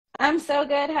I'm so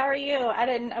good. How are you?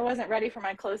 I wasn't ready for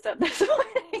my close up this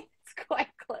morning. It's quite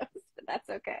close, but that's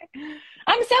okay.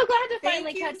 I'm so glad to Thank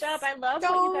finally you catch up. I love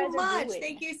what you so guys are much. doing.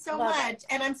 Thank you so Love it. much.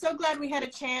 And I'm so glad we had a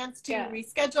chance to Yeah.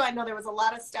 reschedule. I know there was a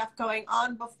lot of stuff going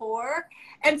on before.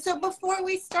 And so before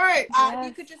we start, if you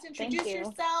Yes. could just Thank introduce you.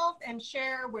 yourself and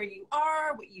share where you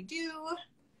are, what you do.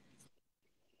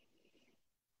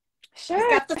 Just Sure.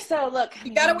 got the, So look,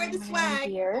 you I'm got to gonna wear bring the my own swag.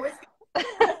 beer. Always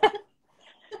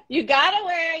You gotta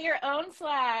wear your own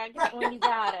swag right. when you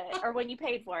got it or when you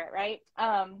paid for it, right?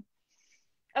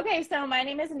 Okay, so my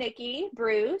name is Nikki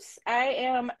Bruce. I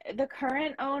am the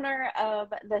current owner of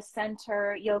the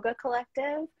Center Yoga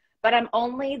Collective, but I'm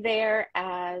only there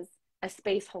as a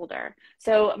space holder.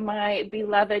 So my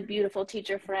beloved, beautiful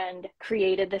teacher friend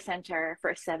created the center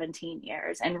for 17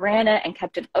 years and ran it and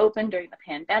kept it open during the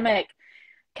pandemic,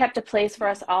 kept a place for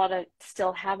us all to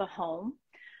still have a home.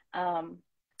 Um,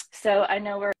 so I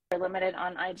know we're limited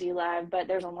on IG Live, but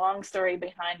there's a long story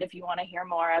behind if you want to hear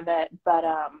more of it. But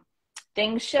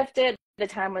things shifted. The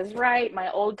time was right. My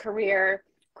old career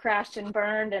crashed and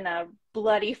burned in a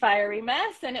bloody, fiery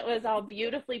mess, and it was all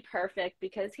beautifully perfect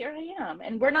because here I am.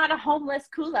 And we're not a homeless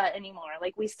kula anymore.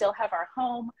 Like, we still have our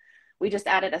home. We just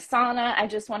added a sauna. I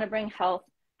just want to bring health,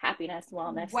 happiness,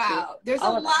 wellness to Wow, there's a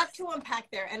all of us. lot to unpack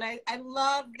there. And I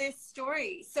love this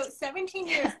story. So 17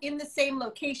 years in the same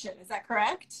location, is that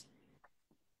correct?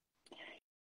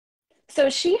 So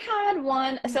she had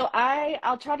one. So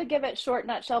I'll try to give it short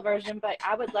nutshell version, but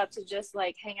I would love to just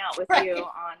like hang out with you Right.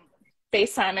 on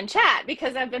FaceTime and chat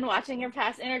because I've been watching your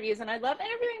past interviews and I love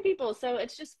interviewing people. So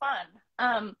it's just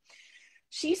fun.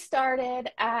 She started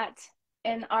at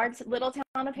an arts little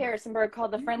town of Harrisonburg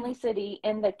called the Friendly City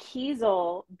in the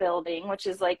Kiesel building, which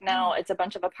is like now it's a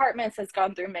bunch of apartments. It's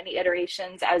gone through many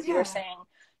iterations, as you were Yeah. saying,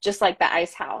 just like the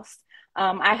Ice House.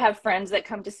 I have friends that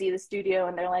come to see the studio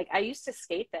and they're like, I used to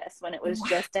skate this when it was Wow.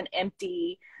 just an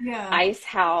empty Yeah. ice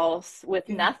house with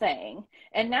Yeah. nothing.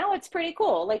 And now it's pretty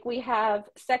cool. Like, we have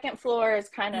second floor is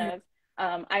kind Yeah. of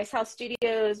Ice House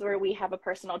Studios, where we have a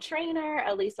personal trainer.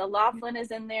 Elisa Laughlin is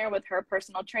in there with her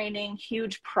personal training,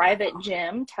 huge private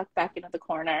gym tucked back into the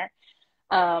corner.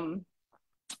 Um,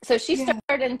 so she Yeah.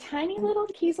 started in tiny little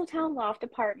Kieseltown loft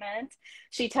apartment.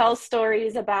 She tells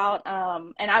stories about,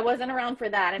 and I wasn't around for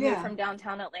that. I moved Yeah. from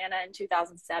downtown Atlanta in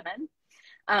 2007.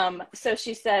 So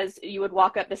she says you would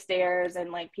walk up the stairs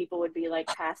and like people would be like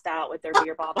passed out with their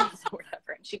beer bottles or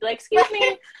whatever. And she'd be like, excuse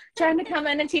me, trying to come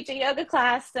in and teach a yoga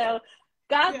class. So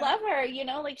God Yeah. love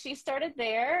her, like she started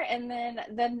there. And then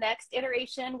the next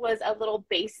iteration was a little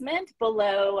basement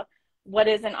below what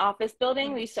is an office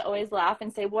building. We used to always laugh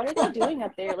and say, what are they doing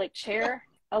up there? Like chair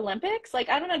Olympics? Like,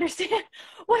 I don't understand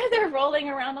why they're rolling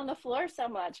around on the floor so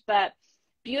much, but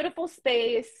beautiful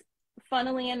space.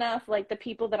 Funnily enough, like the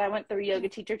people that I went through yoga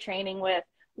teacher training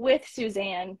with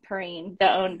Suzanne Perrine,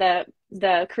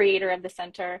 the creator of the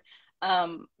center,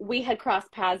 we had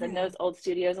crossed paths in Yeah. those old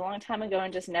studios a long time ago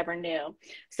and just never knew.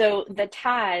 So the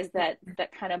ties that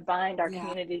kind of bind our Yeah.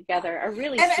 community together are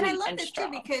really And I sweet love and this too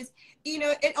strong. because,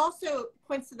 it also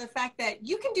points to the fact that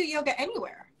you can do yoga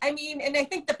anywhere. I mean, and I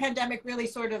think the pandemic really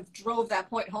sort of drove that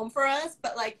point home for us,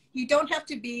 but like, you don't have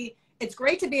to be, it's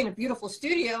great to be in a beautiful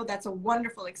studio. That's a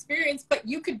wonderful experience, but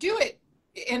you could do it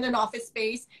in an office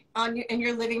space in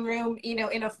your living room,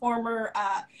 in a former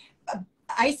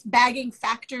ice bagging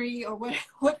factory or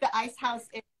what the ice house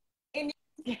is in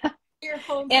Yeah. your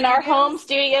home In our home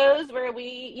studios. studios where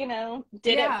we,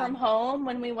 did it Yeah. from home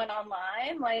when we went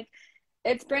online. Like,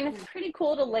 it's been pretty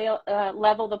cool to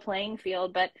level the playing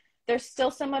field, but there's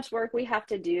still so much work we have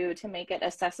to do to make it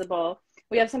accessible.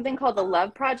 We have something called the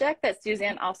Love Project that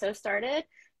Suzanne also started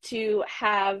to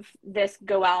have this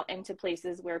go out into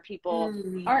places where people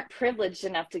Mm. aren't privileged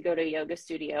enough to go to a yoga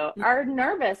studio, are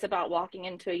nervous about walking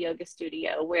into a yoga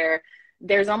studio where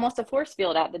there's almost a force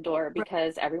field at the door Right.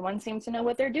 because everyone seems to know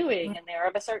what they're doing and they're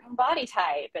of a certain body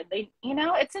type and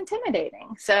it's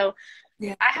intimidating. So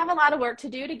Yeah. I have a lot of work to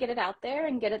do to get it out there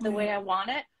and get it the way I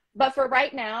want it. But for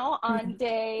right now, on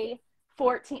day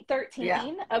 13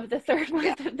 Yeah. of the third Yeah.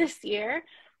 month of this year,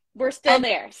 we're still And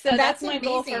there. So that's that's my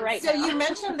goal for amazing. right So now. you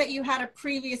mentioned that you had a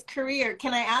previous career.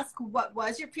 Can I ask what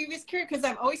was your previous career? Because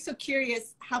I'm always so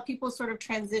curious how people sort of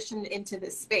transitioned into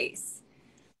this space.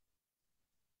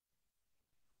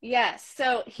 Yes.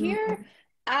 So here,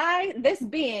 Mm. this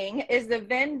being is the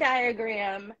Venn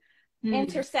diagram Mm.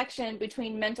 intersection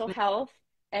between mental health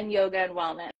and yoga and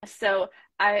wellness. So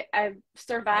I've Oh,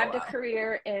 survived a wow.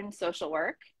 career in social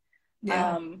work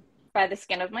Yeah. by the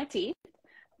skin of my teeth,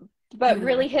 but Mm.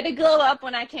 really hit a glow up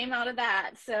when I came out of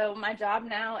that. So my job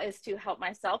now is to help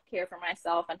myself care for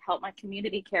myself and help my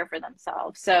community care for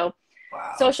themselves. So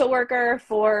Wow. social worker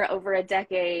for over a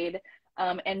decade,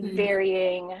 and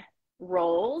varying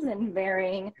roles and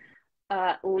varying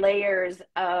layers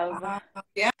of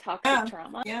Yeah. toxic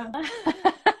trauma. Yeah.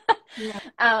 Yeah.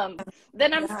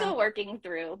 Then I'm Yeah. still working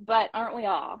through, but aren't we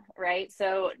all, right?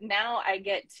 So now I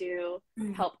get to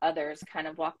help others kind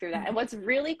of walk through that. And what's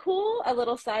really cool, a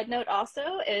little side note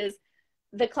also, is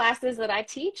the classes that I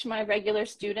teach, my regular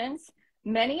students,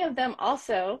 many of them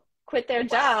also quit their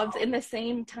jobs in the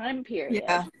same time period.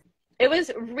 Yeah. It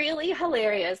was really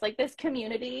hilarious. Like, this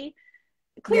community,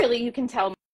 clearly you can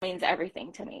tell, means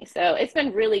everything to me. So it's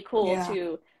been really cool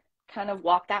to kind of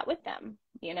walk that with them,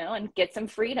 you know, and get some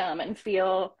freedom and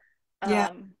feel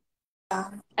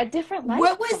a different life.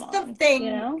 What was the thing,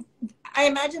 you know? I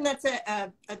imagine that's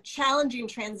a challenging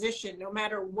transition no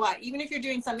matter what, even if you're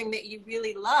doing something that you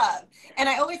really love. And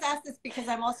I always ask this because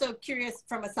I'm also curious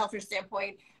from a selfish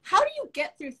standpoint, how do you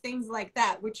get through things like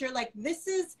that, which are like, this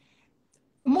is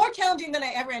more challenging than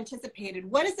I ever anticipated?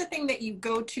 What is the thing that you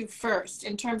go to first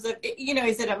in terms of, you know,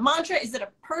 is it a mantra? Is it a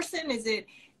person? Is it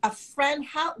a friend?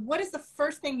 What is the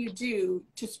first thing you do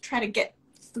to try to get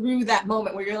through that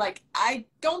moment where you're like, I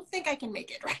don't think I can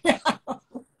make it right now?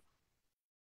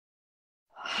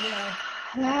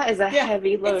 That is a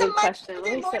heavy loaded question.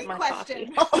 Let me sip my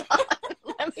question.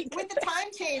 coffee. With the time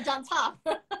change on top.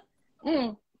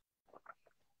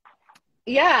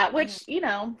 Yeah, which, you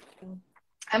know,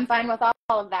 I'm fine with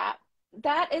all of that.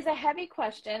 That is a heavy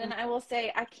question, and I will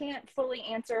say I can't fully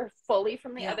answer fully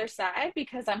from the other side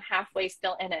because I'm halfway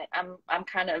still in it. I'm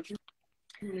kind of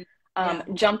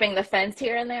jumping the fence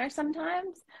here and there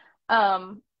sometimes.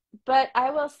 But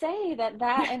I will say that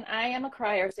and I am a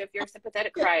crier, so if you're a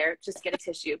sympathetic crier, just get a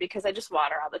tissue because I just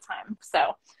water all the time.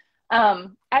 So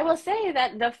I will say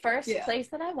that the first place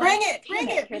that I went, bring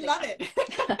it, we love it.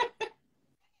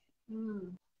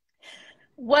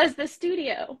 was the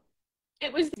studio.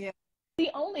 It was the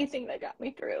only thing that got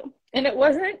me through. And it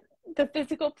wasn't the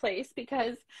physical place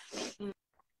because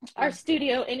our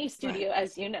studio, any studio,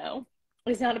 as you know,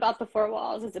 is not about the four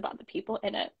walls, it's about the people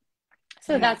in it.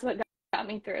 So that's what got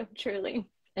me through, truly.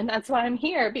 And that's why I'm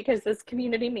here, because this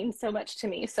community means so much to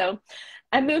me. So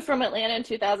I moved from Atlanta in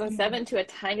 2007 to a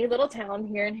tiny little town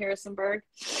here in Harrisonburg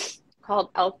called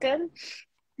Elkton.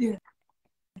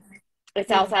 It's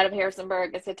outside of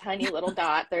Harrisonburg. It's a tiny little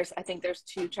dot. I think there's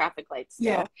 2 traffic lights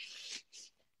still,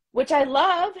 which I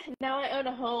love. Now I own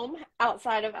a home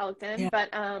outside of Elkton, but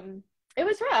it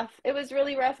was rough. It was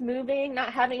really rough moving,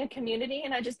 not having a community,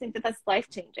 and I just think that that's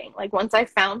life-changing. Like, once I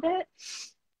found it,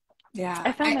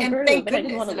 I found my groove, thank and I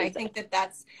didn't want goodness. to lose I think that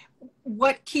that's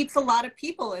what keeps a lot of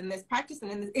people in this practice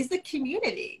and is the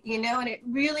community, you know, and it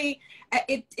really,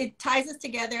 it ties us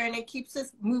together and it keeps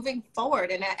us moving forward.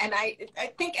 And I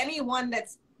think anyone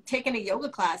that's taken a yoga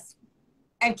class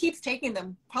and keeps taking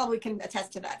them probably can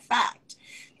attest to that fact.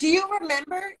 Do you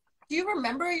remember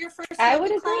your first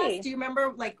yoga class? Do you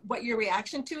remember like what your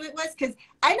reaction to it was? Because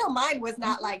I know mine was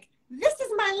not like, this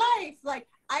is my life. Like,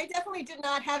 I definitely did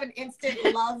not have an instant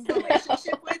love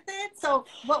relationship with it. So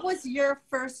what was your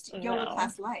first yoga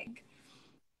class like?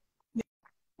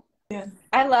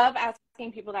 I love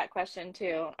asking people that question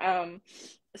too.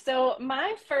 So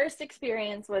my first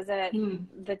experience was at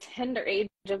the tender age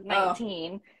of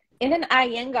 19 in an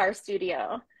Iyengar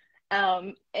studio.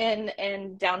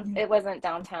 It wasn't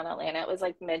downtown Atlanta. It was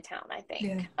like Midtown, I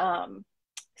think.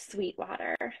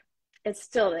 Sweetwater. It's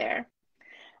still there.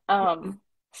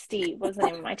 Steve was the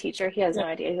name of my teacher. He has no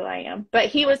idea who I am, but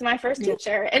he was my first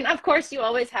teacher. And of course you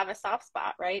always have a soft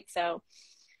spot, right? So,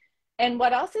 and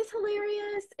what else is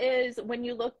hilarious is when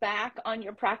you look back on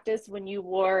your practice when you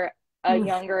wore a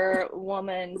younger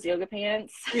woman's yoga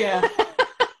pants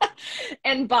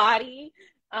and body,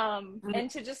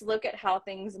 and to just look at how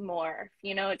things morph,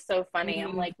 you know, it's so funny.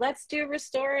 I'm like, let's do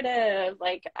restorative.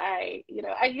 Like, I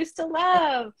used to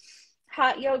love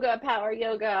hot yoga, power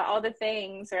yoga, all the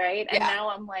things, right? And now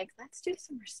I'm like, let's do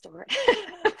some restorative.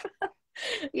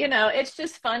 You know, it's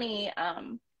just funny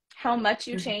how much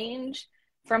you change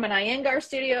from an Iyengar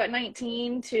studio at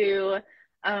 19 to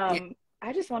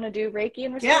I just want to do Reiki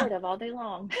and restorative all day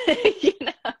long. You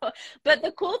know, but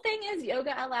the cool thing is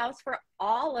yoga allows for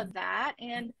all of that.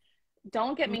 And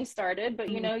don't get me started, but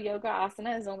you know, yoga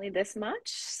asana is only this much.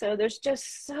 So there's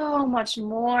just so much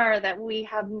more that we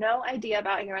have no idea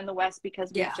about here in the West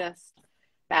because we've just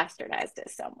bastardized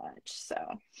it so much. So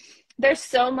there's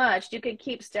so much you could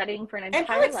keep studying for an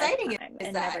entire lifetime.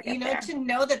 Is that, you know, to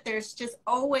know that there's just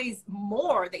always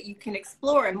more that you can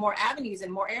explore and more avenues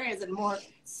and more areas and more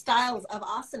styles of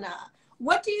asana.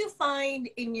 What do you find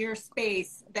in your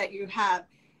space that you have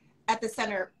at the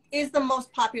center is the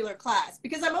most popular class?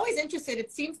 Because I'm always interested.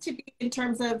 It seems to be in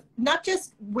terms of not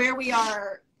just where we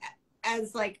are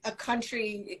as like a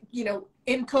country, you know,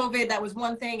 in COVID, that was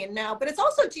one thing, and now, but it's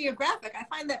also geographic. I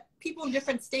find that people in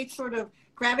different states sort of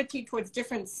gravitate towards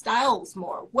different styles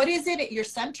more. What is it at your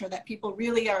center that people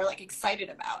really are like excited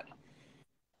about?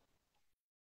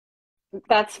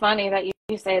 That's funny that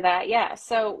you say that. Yeah.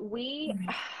 So we,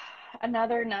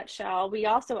 another nutshell, we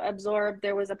also absorbed,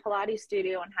 there was a Pilates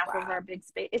studio in half of Wow. our big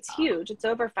space. It's huge. It's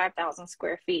over 5,000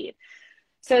 square feet.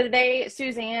 So they,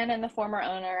 Suzanne and the former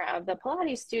owner of the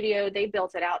Pilates studio, they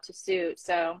built it out to suit.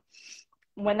 So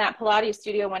when that Pilates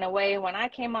studio went away, when I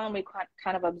came on, we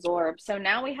kind of absorbed. So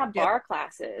now we have Yeah. bar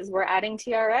classes. We're adding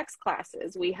TRX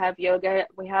classes. We have yoga.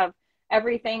 We have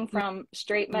everything from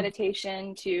straight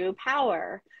meditation to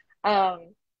power.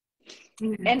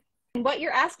 And what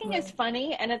you're asking is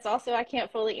funny, and it's also, I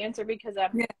can't fully answer because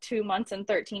I'm 2 months and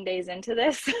 13 days into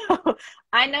this. So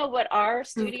I know what our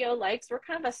studio likes. We're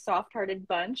kind of a soft-hearted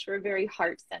bunch. We're very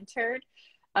heart-centered.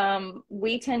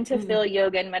 We tend to fill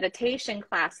yoga and meditation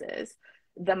classes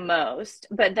the most.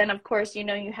 But then, of course, you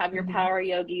know, you have your power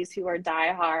yogis who are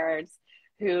diehards,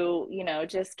 who, you know,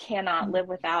 just cannot live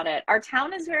without it. Our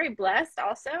town is very blessed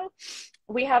also.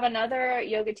 We have another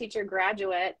yoga teacher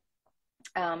graduate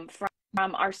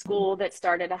from our school that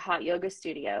started a hot yoga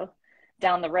studio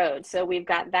down the road. So we've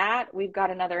got that. We've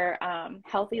got another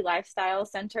healthy lifestyle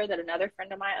center that another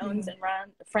friend of mine owns and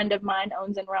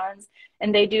runs,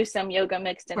 and they do some yoga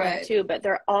mixed in there too, but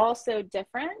they're all so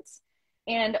different.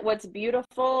 And what's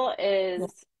beautiful is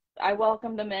I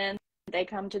welcome them in. They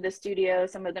come to the studio.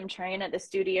 Some of them train at the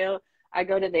studio. I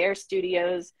go to their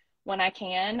studios when I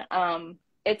can.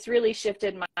 It's really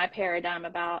shifted my paradigm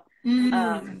about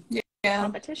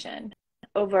competition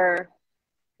over,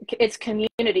 it's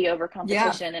community over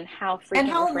competition, and how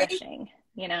freaking refreshing,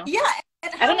 you know? Yeah.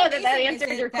 And I don't know that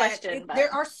answered your question, but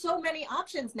there are so many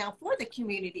options now for the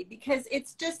community, because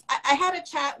it's just, I had a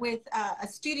chat with a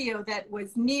studio that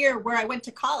was near where I went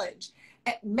to college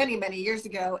many, many years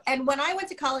ago. And when I went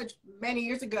to college many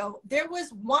years ago, there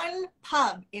was one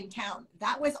pub in town.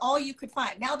 That was all you could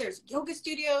find. Now there's yoga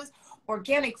studios,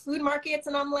 organic food markets,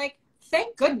 and I'm like,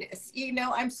 thank goodness. You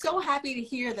know, I'm so happy to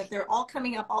hear that they're all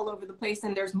coming up all over the place,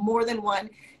 and there's more than one,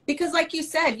 because like you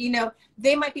said, you know,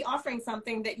 they might be offering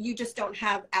something that you just don't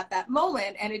have at that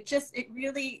moment. And it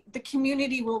really, the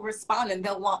community will respond, and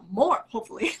they'll want more.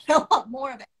 Hopefully they'll want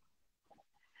more of it.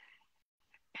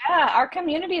 Yeah, our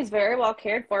community is very well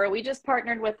cared for. We just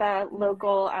partnered with a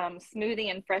local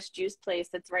smoothie and fresh juice place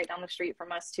that's right down the street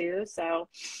from us too.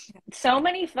 So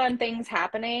many fun things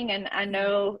happening. And I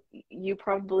know you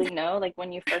probably know, like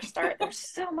when you first start, there's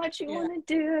so much you want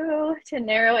to do. To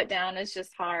narrow it down is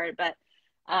just hard. But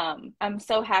I'm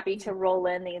so happy to roll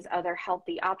in these other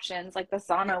healthy options, like the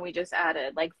sauna we just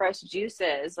added, like fresh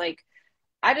juices. Like,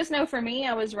 I just know for me,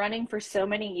 I was running for so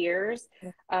many years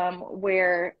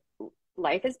where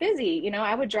life is busy. You know,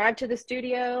 I would drive to the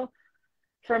studio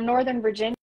from Northern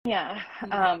Virginia,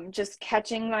 just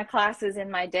catching my classes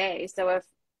in my day. So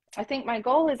I think my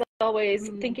goal is always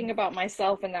thinking about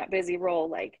myself in that busy role.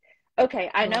 Like,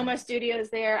 okay, I know my studio is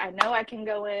there. I know I can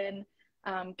go in,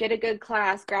 get a good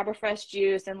class, grab a fresh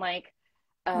juice and like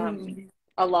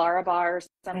a Lara bar or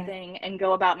something, and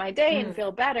go about my day and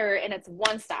feel better. And it's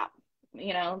one stop.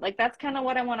 You know, like that's kind of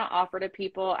what I want to offer to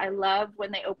people. I love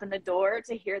when they open the door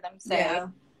to hear them say,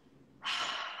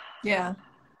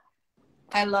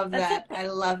 I love that. I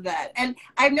love that. And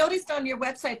I've noticed on your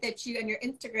website that you, and your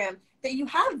Instagram, that you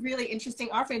have really interesting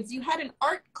offerings. You had an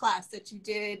art class that you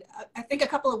did, I think a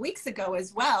couple of weeks ago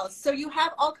as well. So you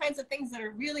have all kinds of things that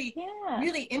are really,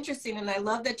 really interesting. And I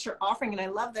love that you're offering, and I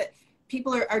love that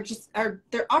people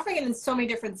they're offering it in so many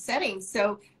different settings.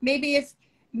 So maybe if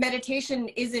meditation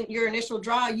isn't your initial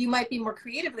draw, you might be more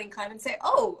creatively inclined and say,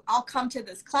 oh, I'll come to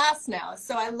this class now.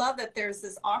 So I love that there's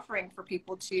this offering for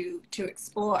people to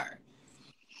explore.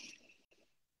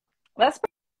 That's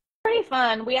pretty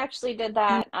fun. We actually did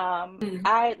that.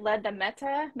 I led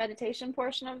the meditation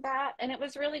portion of that, and it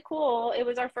was really cool. It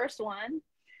was our first one.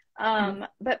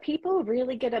 But people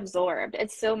really get absorbed.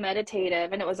 It's so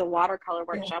meditative, and it was a watercolor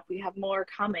workshop. We have more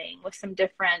coming with some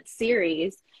different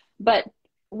series, but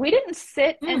we didn't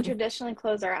sit and traditionally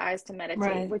close our eyes to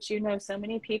meditate, which, you know, so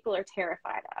many people are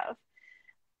terrified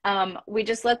of. We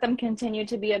just let them continue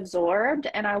to be absorbed,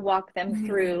 and I walked them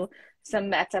through some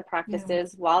metta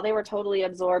practices while they were totally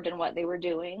absorbed in what they were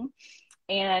doing.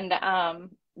 And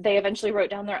they eventually wrote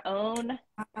down their own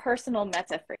personal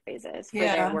metta phrases for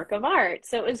their work of art.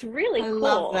 So it was really cool.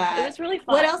 Love that. It was really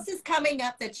fun. What else is coming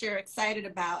up that you're excited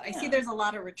about? I see there's a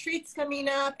lot of retreats coming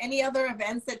up. Any other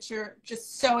events that you're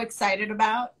just so excited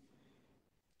about?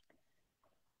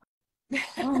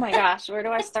 Oh my gosh, where do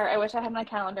I start? I wish I had my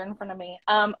calendar in front of me.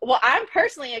 Well, I'm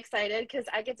personally excited because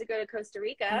I get to go to Costa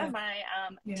Rica. Yeah. My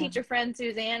Yeah. teacher friend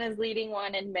Suzanne is leading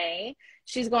one in May.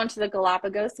 She's going to the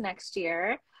Galapagos next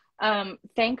year.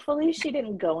 Thankfully, she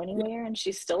didn't go anywhere and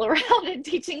she's still around and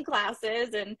teaching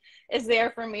classes and is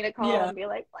there for me to call Yeah. and be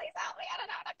like, please help me. I don't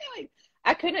know what I'm doing.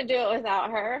 I couldn't do it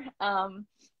without her.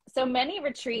 So many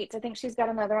retreats. I think she's got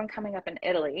another one coming up in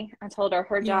Italy. I told her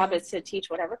her job Yeah. is to teach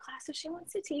whatever classes she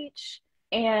wants to teach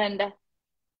and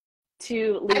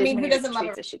to lead I as mean, who many doesn't love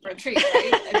retreats as she a can. retreat,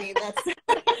 right? I mean, that's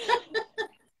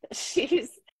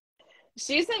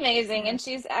she's amazing, and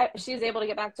she's able to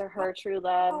get back to her true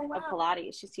love oh of wow.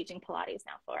 Pilates. She's teaching Pilates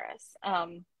now for us.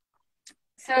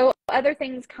 So other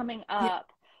things coming Yeah.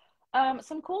 up.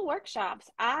 Some cool workshops.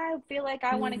 I feel like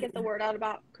I want to get the word out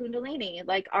about Kundalini.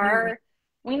 Like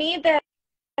we need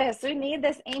this. We need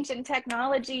this ancient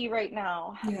technology right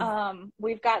now. Yeah.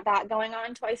 We've got that going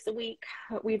on twice a week.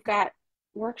 We've got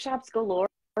workshops galore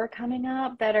coming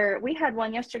up we had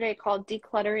one yesterday called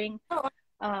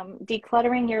Oh,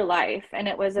 decluttering your life, and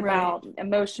it was right. about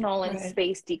emotional and Right.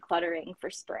 space decluttering for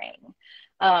spring.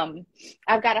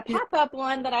 I've got a Yeah. pop-up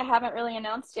one that I haven't really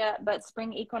announced yet, but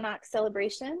spring equinox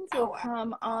celebrations will Oh, wow.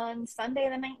 come on Sunday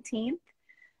the 19th.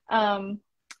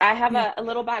 I have Yeah. a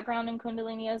little background in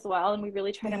Kundalini as well, and we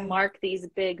really try to Yeah. mark these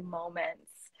big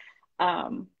moments.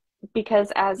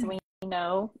 Because as we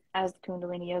know, as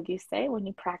Kundalini yogis say, when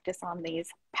you practice on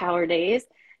these power days,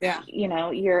 Yeah. you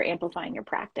know, you're amplifying your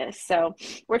practice. So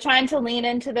we're trying to lean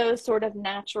into those sort of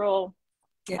natural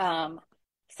Yeah.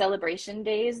 celebration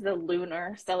days, the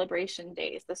lunar celebration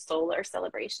days, the solar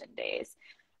celebration days,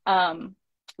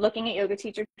 looking at yoga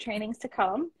teacher trainings to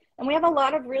come. And we have a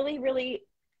lot of really, really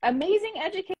amazing Yeah.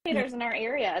 educators in our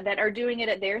area that are doing it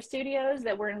at their studios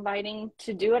that we're inviting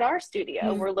to do at our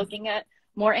studio. Mm. We're looking at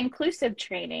more inclusive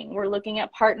training. We're looking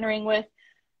at partnering with,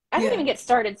 I didn't Yeah. even get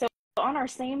started. So on our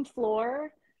same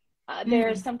floor,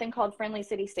 there's Mm. something called Friendly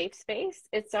City Safe Space.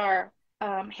 It's our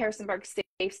Harrisonburg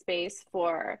safe space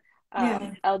for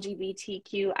Yeah.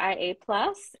 LGBTQIA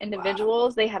plus Wow.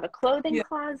 individuals. They have a clothing Yeah.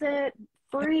 closet,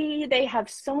 free. They have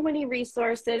so many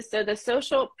resources. So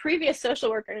the previous social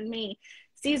worker in me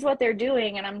sees what they're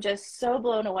doing, and I'm just so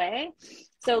blown away.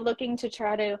 So looking to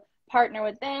try to partner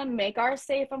with them, make our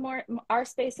space a more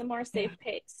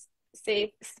Yeah.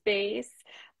 safe space.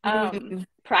 Mm.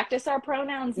 Practice our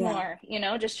pronouns Yeah.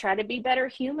 more, just try to be better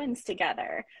humans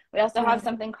together. We also have Yeah.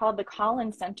 something called the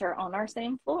Collins Center on our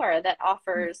same floor that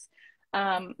offers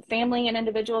family and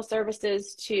individual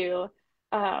services to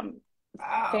Wow.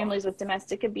 families with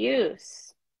domestic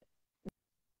abuse,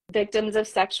 victims of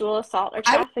sexual assault or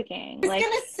I trafficking. was Like,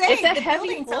 gonna it's say a the heavy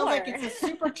building sounds like floor. it's a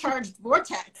supercharged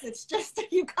vortex. It's just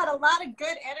you've got a lot of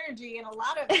good energy and a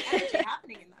lot of energy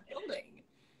happening in that building.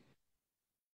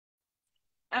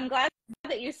 I'm glad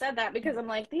that you said that, because I'm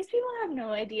like, these people have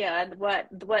no idea what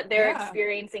they're Yeah.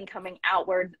 experiencing coming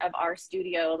outward of our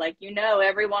studio. Like,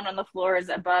 everyone on the floors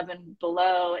above and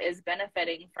below is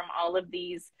benefiting from all of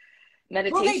these Well, they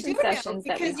do meditation know sessions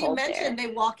that we because you hold mentioned there.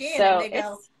 they walk in and So they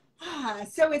go,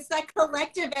 so it's that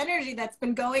collective energy that's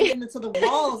been going into the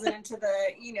walls and into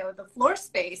the floor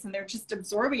space, and they're just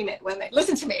absorbing it when they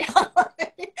listen to me.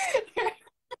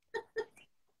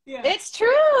 Yeah. it's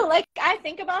true. Like, I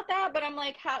think about that, but I'm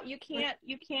like, how you can't,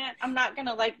 I'm not going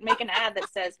to like make an ad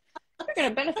that says you're going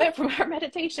to benefit from our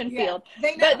meditation Yeah, field.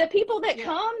 they know. But the people that Yeah.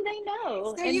 come, they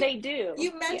know, So and they do.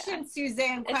 you mentioned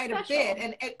Suzanne It's quite a bit,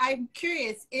 special. and I'm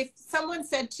curious if someone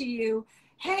said to you,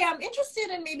 "Hey, I'm interested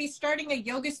in maybe starting a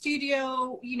yoga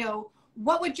studio,"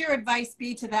 what would your advice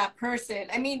be to that person?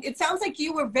 I mean, it sounds like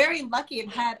you were very lucky and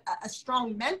had a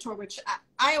strong mentor, which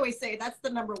I always say that's the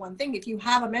number one thing. If you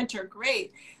have a mentor,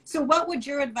 great. So what would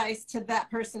your advice to that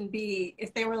person be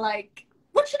if they were like,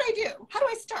 what should I do? How do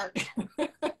I start?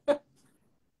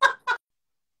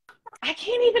 I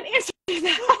can't even answer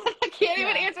that. I can't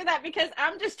even Yeah. answer that because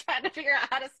I'm just trying to figure out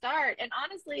how to start. And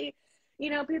honestly,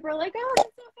 people are like, oh, that's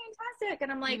so fantastic.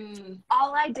 And I'm like,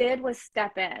 all I did was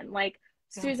step in. Like,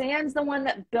 Yeah. Suzanne's the one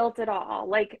that built it all.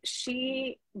 Like,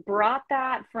 she brought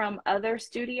that from other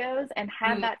studios and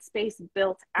had that space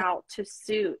built out to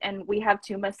suit. And we have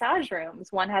 2 massage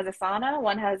rooms. One has a sauna,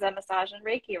 one has a massage and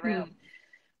Reiki room.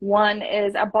 One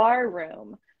is a bar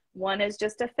room. One is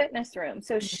just a fitness room.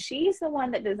 So she's the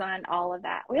one that designed all of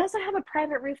that. We also have a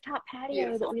private rooftop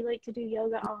patio that we like to do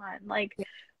yoga on. Like,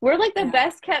 we're like the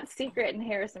best kept secret in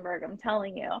Harrisonburg, I'm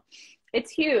telling you. It's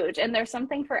huge, and there's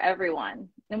something for everyone.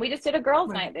 And we just did a girls'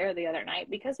 night there the other night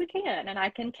because we can, and I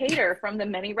can cater from the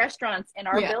many restaurants in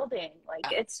our building. Like,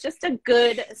 it's just a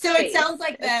good So space. it sounds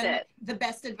like then the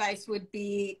best advice would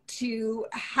be to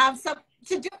have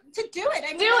to do it.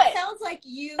 I mean, it sounds like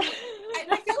you,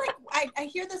 and I feel like I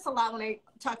hear this a lot when I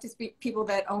talk to people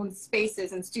that own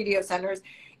spaces and studio centers.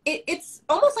 It's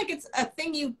almost like it's a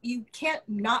thing you can't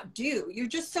not do. You're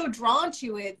just so drawn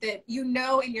to it that you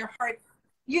know in your heart,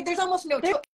 there's almost no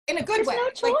choice. In a good way. No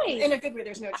choice. Like, in a good way,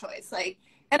 there's no choice. Like,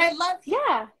 and I love.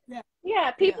 Yeah.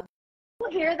 People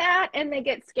hear that and they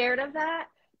get scared of that.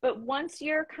 But once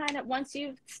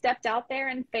you've stepped out there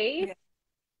in faith,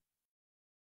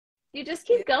 you just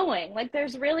keep going. Like,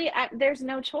 there's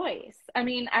no choice. I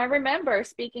mean, I remember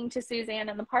speaking to Suzanne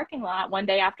in the parking lot one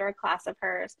day after a class of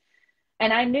hers.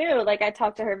 And I knew, like, I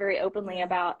talked to her very openly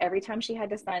about every time she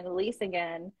had to sign the lease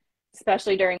again,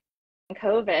 especially during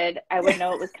COVID, I would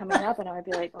know it was coming up and I would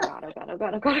be like, oh God, oh God, oh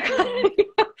God, oh God, oh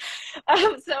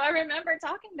God. So I remember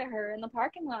talking to her in the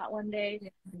parking lot one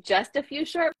day, just a fefew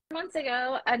short months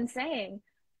ago, and saying,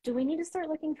 do we need to start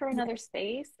looking for another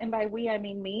space? And by we, I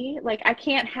mean me. Like, I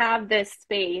can't have this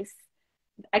space.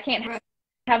 I can't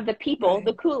have the people,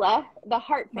 the Kula, the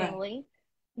Hart family,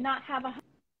 not have a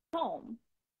home.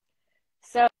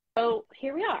 So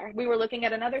here we are. We were looking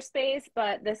at another space,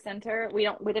 but the center, we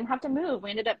didn't have to move. We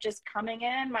ended up just coming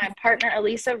in. My partner,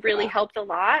 Elisa, really helped a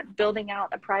lot, building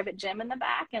out a private gym in the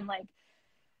back and like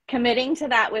committing to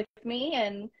that with me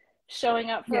and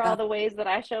showing up for all the ways that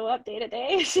I show up day to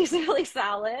day. She's really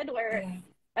solid. We're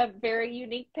a very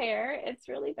unique pair. It's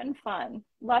really been fun.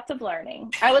 Lots of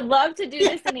learning. I would love to do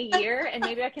this in a year and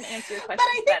maybe I can answer your question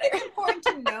better. But I think it's important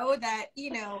to know that,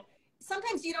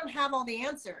 sometimes you don't have all the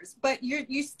answers, but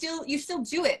you still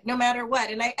do it no matter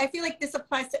what. And I feel like this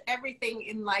applies to everything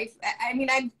in life. I mean,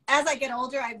 as I get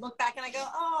older, I look back and I go,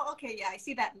 oh, okay, yeah, I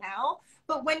see that now.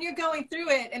 But when you're going through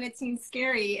it and it seems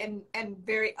scary and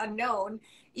very unknown,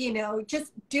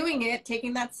 just doing it,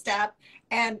 taking that step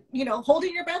and,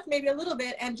 holding your breath maybe a little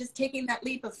bit and just taking that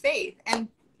leap of faith. And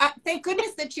thank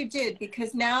goodness that you did,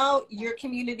 because now your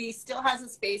community still has a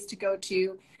space to go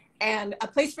to and a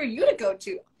place for you to go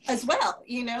to as well,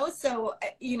 so,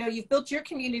 you've built your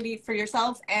community for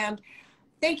yourself, and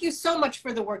thank you so much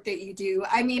for the work that you do.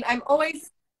 I mean, I'm always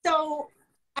so,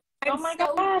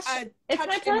 gosh, it's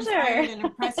my pleasure. And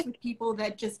impressed with people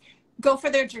that just go for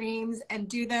their dreams and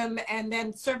do them and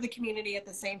then serve the community at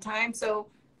the same time. So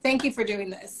thank you for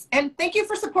doing this. And thank you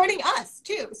for supporting us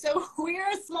too. So we're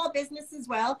a small business as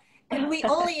well, and we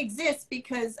only exist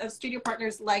because of studio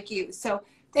partners like you. So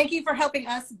thank you for helping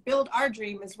us build our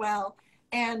dream as well.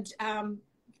 And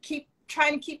keep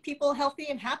trying to keep people healthy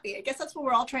and happy. I guess that's what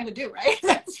we're all trying to do, right?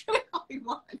 That's really all we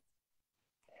want.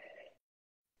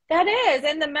 That is.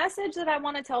 And the message that I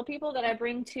want to tell people that I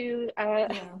bring to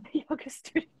the yoga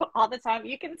studio all the time,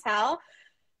 you can tell,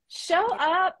 show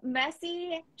up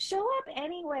messy, show up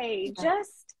anyway.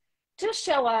 Just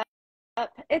show up.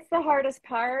 It's the hardest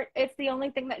part. It's the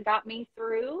only thing that got me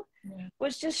through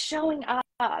was just showing up.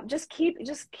 Just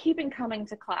keeping coming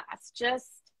to class.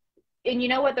 And you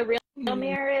know what the real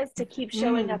mirror is? To keep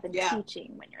showing up and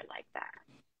teaching when you're like that.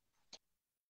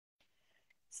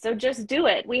 So just do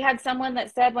it. We had someone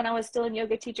that said when I was still in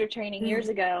yoga teacher training years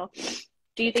ago,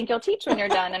 do you think you'll teach when you're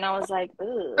done? And I was like,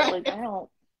 ooh, like, I don't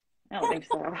think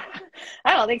so.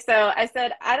 I don't think so. I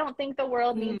said, I don't think the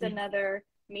world needs another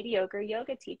mediocre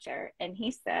yoga teacher. And he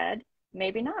said,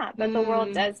 maybe not, but the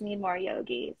world does need more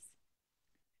yogis.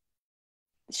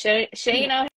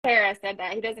 Shane O'Hara said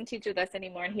that. He doesn't teach with us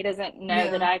anymore, and he doesn't know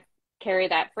that I carry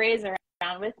that phrase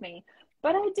around with me.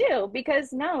 But I do,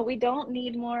 because no, we don't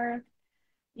need more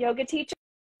yoga teachers,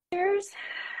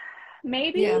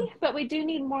 maybe, but we do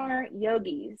need more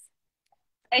yogis.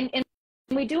 And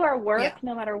we do our work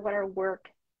no matter what our work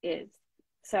is.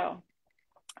 So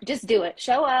just do it.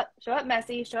 Show up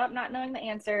messy, show up not knowing the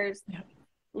answers,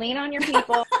 lean on your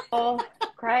people,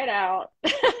 cry it out.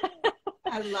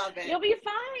 I love it. You'll be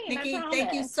fine. Nikki,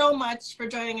 thank you so much for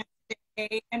joining us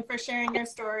today and for sharing your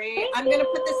story. I'm going to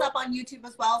put this up on YouTube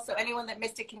as well, so anyone that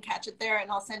missed it can catch it there, and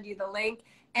I'll send you the link.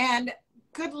 And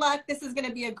good luck. This is going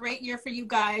to be a great year for you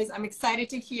guys. I'm excited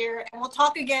to hear, and we'll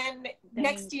talk again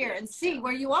next year and see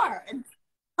where you are.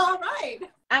 All right.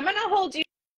 I'm going to hold you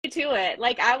to it.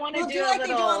 Like, I want to do like a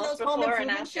little on those home before and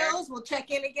improvement after shows. We'll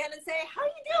check in again and say, how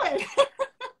are you doing?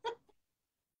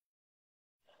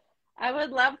 I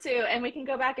would love to, and we can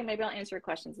go back and maybe I'll answer your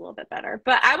questions a little bit better.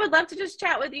 But I would love to just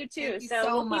chat with you too. Thank you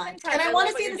so much. And I want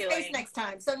to see the space next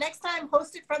time. So next time,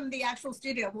 host it from the actual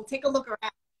studio. We'll take a look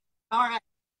around. All right.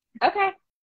 Okay.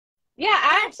 Yeah,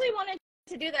 I actually wanted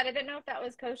to do that. I didn't know if that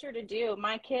was kosher to do.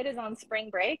 My kid is on spring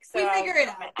break, so we figure it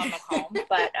out. I'm at home.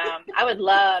 But I would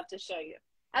love to show you.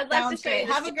 I'd love to show you.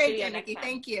 Have a great day, Nikki.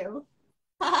 Thank you.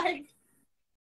 Bye.